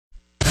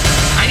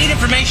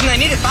information I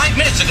needed 5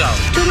 minutes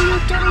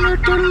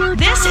ago.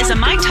 This is a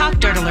My Talk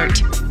Dirt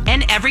Alert,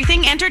 an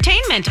everything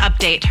entertainment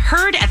update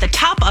heard at the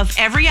top of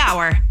every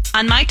hour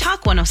on My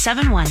Talk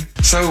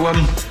 107.1. So,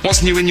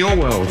 what's new in your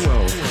world?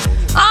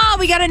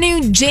 We got a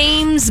new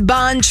James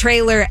Bond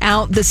trailer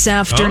out this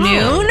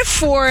afternoon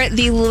for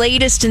the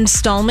latest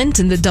installment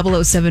in the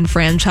 007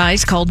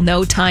 franchise called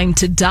No Time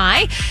to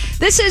Die.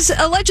 This is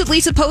allegedly,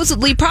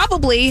 supposedly,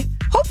 probably,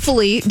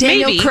 hopefully,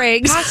 Daniel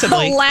Craig's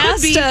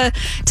last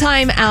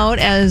time out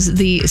as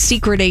the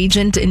secret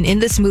agent. And in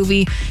this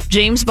movie,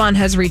 James Bond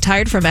has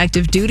retired from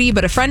active duty,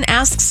 but a friend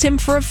asks him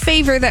for a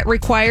favor that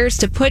requires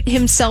to put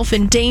himself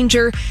in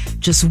danger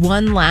just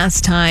one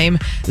last time.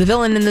 The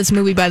villain in this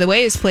movie, by the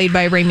way, is played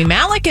by Rami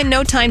Malek, and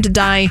No Time to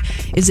Die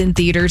is in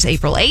theaters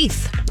April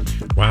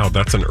 8th. Wow,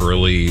 that's an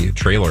early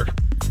trailer.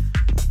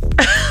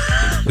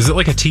 Is it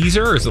like a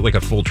teaser or is it like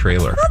a full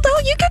trailer? Although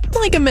you get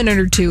like a minute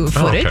or two of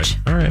footage.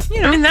 All right.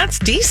 I mean, that's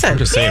decent. I'm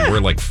just saying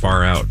we're like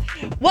far out.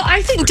 Well,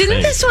 I think,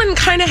 didn't this one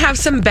kind of have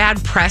some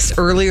bad press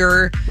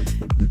earlier?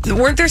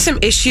 Weren't there some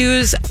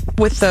issues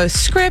with the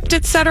script,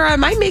 etc.?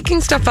 Am I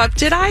making stuff up?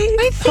 Did I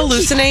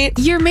hallucinate?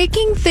 You're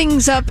making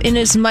things up in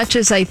as much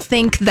as I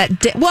think that...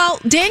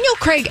 Daniel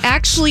Craig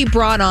actually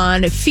brought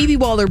on Phoebe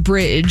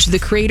Waller-Bridge, the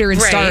creator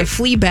and star of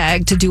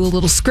Fleabag, to do a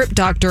little script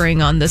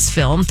doctoring on this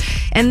film.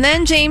 And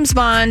then James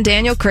Bond,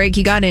 Daniel Craig,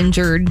 he got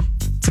injured.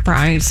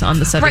 Surprise, on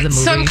the set of the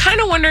movie. So I'm kind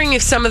of wondering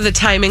if some of the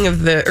timing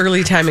of the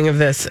early timing of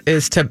this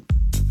is to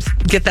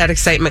get that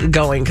excitement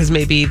going, because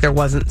maybe there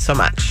wasn't so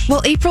much.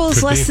 Well, April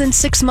is less than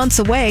 6 months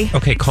away.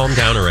 Okay, calm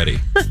down already.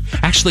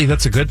 Actually,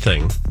 that's a good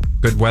thing.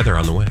 Good weather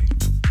on the way.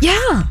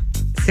 Yeah.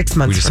 6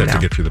 months. We just have to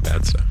get through the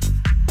bad stuff.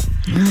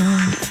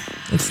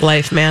 It's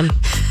life, man.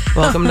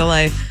 Welcome to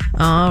life.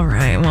 All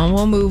right. Well,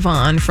 we'll move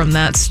on from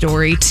that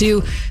story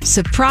to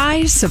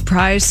surprise,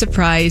 surprise,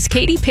 surprise.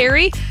 Katy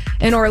Perry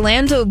and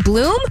Orlando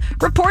Bloom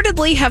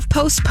reportedly have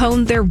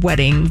postponed their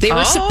wedding. They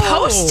were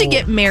supposed to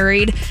get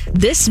married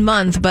this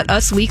month, but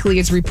Us Weekly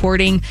is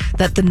reporting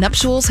that the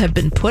nuptials have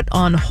been put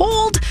on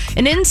hold.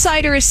 An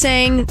insider is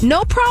saying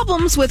no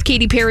problems with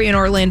Katy Perry and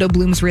Orlando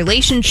Bloom's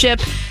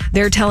relationship.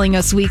 They're telling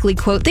Us Weekly,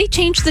 quote, they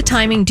changed the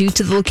timing due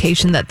to the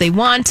location that they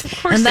want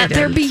and that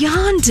they're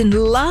beyond in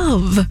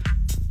love.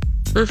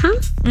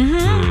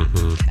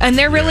 And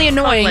they're really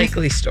annoying.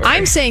 Unlikely story.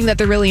 I'm saying that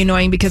they're really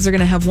annoying because they're going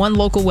to have one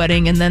local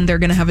wedding and then they're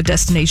going to have a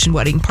destination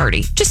wedding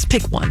party. Just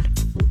pick one,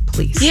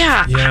 please.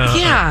 Yeah.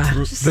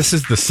 This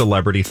is the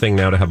celebrity thing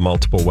now, to have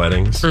multiple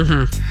weddings.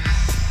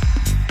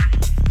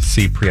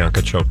 See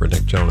Priyanka Chopra,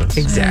 Nick Jonas.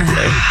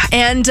 Exactly.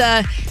 And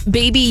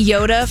Baby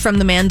Yoda from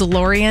The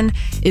Mandalorian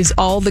is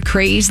all the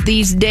craze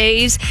these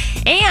days.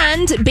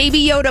 And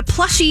Baby Yoda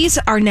plushies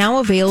are now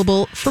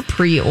available for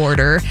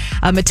pre-order.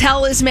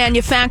 Mattel is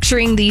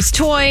manufacturing these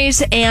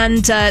toys,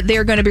 and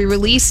they're going to be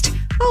released,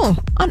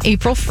 on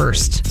April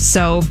 1st.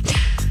 So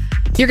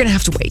you're going to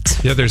have to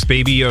wait. Yeah, there's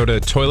Baby Yoda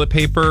toilet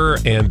paper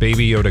and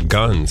Baby Yoda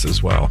guns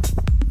as well.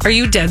 Are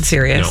you dead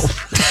serious? No.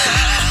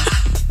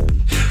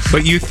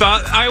 But you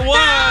thought I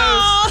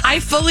was. I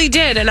fully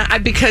did, and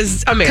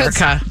because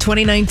America.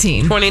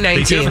 2019.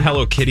 They do have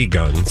Hello Kitty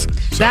guns.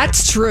 So.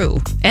 That's true.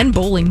 And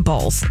bowling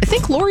balls. I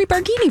think Lori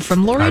Barghini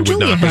from Lori and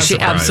Julia has. She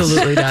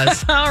absolutely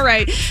does. All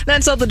right.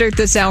 That's all the dirt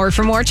this hour.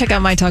 For more, check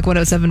out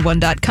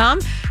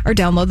mytalk1071.com or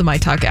download the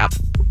MyTalk app.